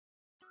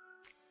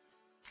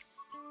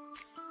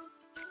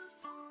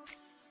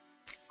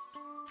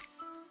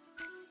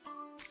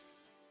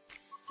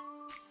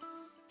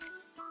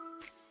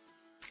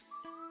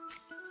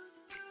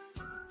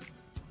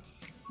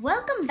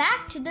Welcome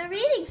back to the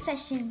reading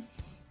session.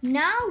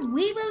 Now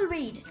we will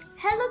read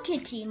Hello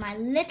Kitty, My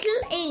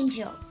Little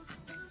Angel.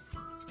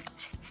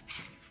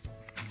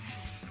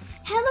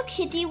 Hello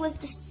Kitty was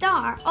the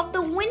star of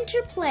the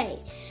winter play.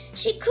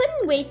 She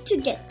couldn't wait to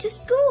get to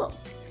school.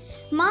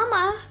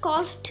 Mama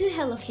called to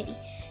Hello Kitty.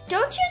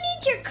 "Don't you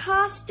need your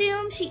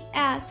costume?" she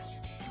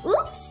asked.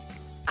 "Oops,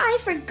 I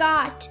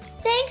forgot.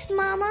 Thanks,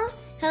 Mama."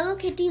 Hello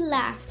Kitty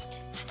laughed.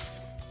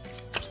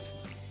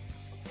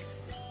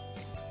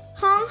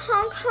 Honk,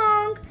 honk,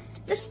 honk.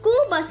 The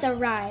school bus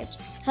arrived.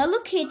 Hello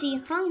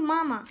Kitty hugged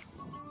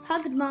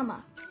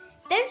Mama.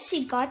 Then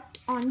she got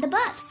on the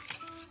bus.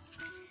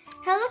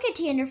 Hello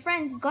Kitty and her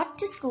friends got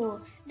to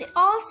school. They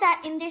all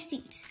sat in their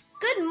seats.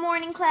 "Good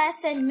morning,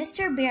 class," said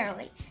Mr.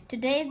 Barely.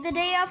 "Today is the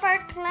day of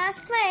our class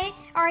play.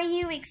 Are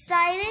you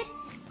excited?"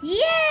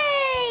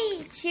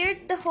 "Yay!"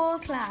 cheered the whole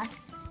class.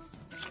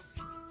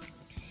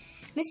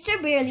 Mr.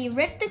 Barely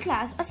read the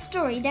class a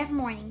story that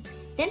morning.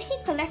 Then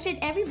he collected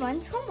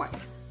everyone's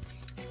homework.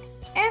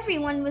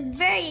 Everyone was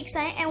very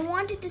excited and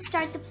wanted to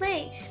start the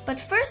play, but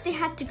first they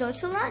had to go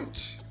to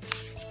lunch.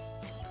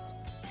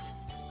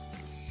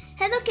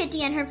 Hello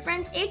Kitty and her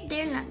friends ate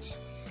their lunch.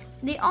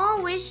 They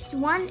all wished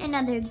one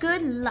another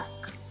good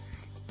luck.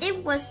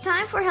 It was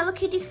time for Hello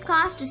Kitty's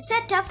class to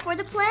set up for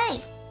the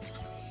play.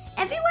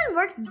 Everyone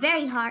worked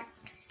very hard.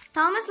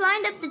 Thomas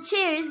lined up the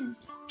chairs.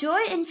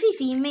 Joy and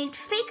Fifi made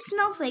fake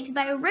snowflakes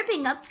by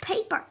ripping up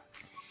paper.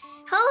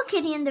 Hello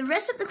Kitty and the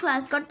rest of the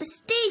class got the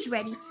stage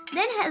ready.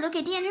 Then Hello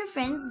Kitty and her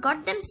friends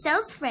got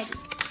themselves ready.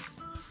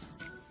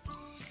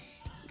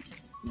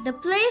 The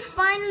play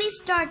finally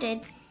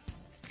started.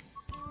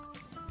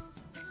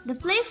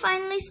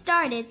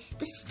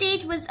 The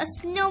stage was a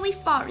snowy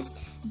forest.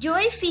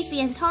 Joy, Fifi,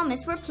 and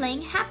Thomas were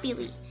playing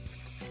happily.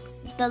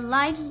 The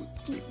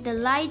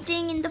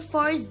lighting in the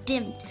forest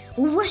dimmed.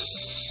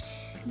 Whoosh!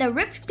 The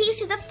ripped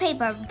pieces of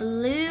paper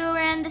blew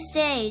around the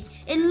stage.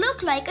 It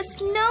looked like a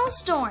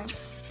snowstorm.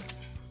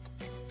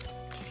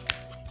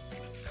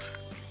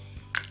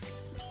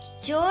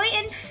 Joy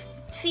and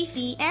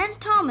Fifi and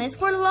Thomas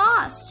were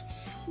lost.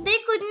 They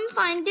couldn't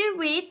find their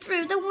way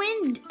through the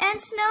wind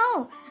and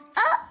snow.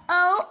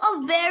 Uh-oh,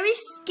 a very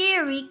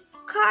scary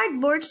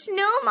cardboard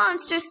snow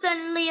monster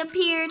suddenly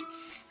appeared.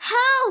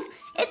 "Help!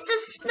 It's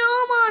a snow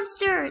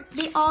monster!"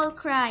 they all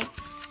cried.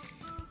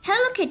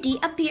 Hello Kitty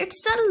appeared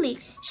suddenly.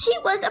 She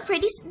was a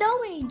pretty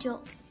snow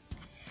angel.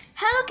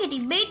 Hello Kitty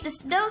made the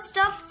snow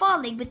stop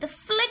falling with the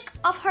flick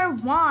of her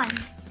wand.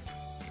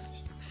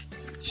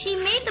 She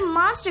made the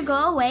monster go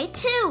away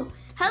too.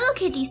 Hello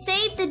Kitty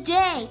saved the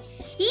day.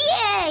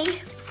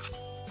 Yay!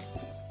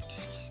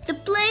 The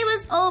play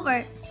was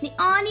over. The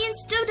audience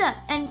stood up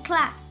and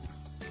clapped.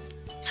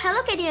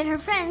 Hello Kitty and her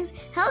friends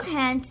held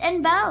hands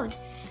and bowed.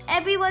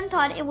 Everyone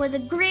thought it was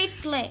a great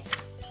play.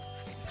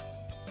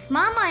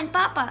 Mama and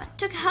Papa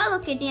took Hello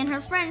Kitty and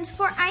her friends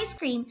for ice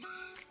cream.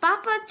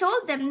 Papa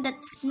told them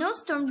that the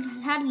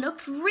snowstorm had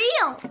looked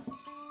real.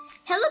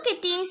 Hello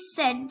Kitty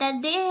said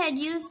that they had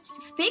used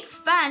big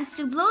fans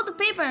to blow the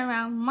paper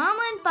around.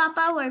 Mama and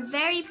Papa were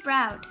very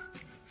proud.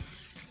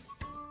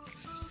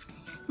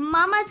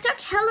 Mama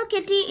tucked Hello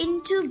Kitty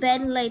into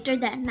bed later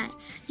that night.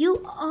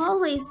 "You'll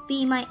always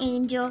be my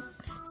angel,"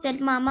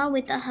 said Mama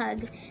with a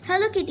hug.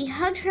 Hello Kitty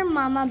hugged her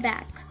Mama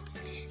back.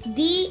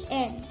 The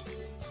end.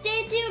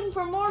 Stay tuned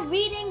for more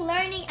reading,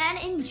 learning, and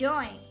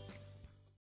enjoying.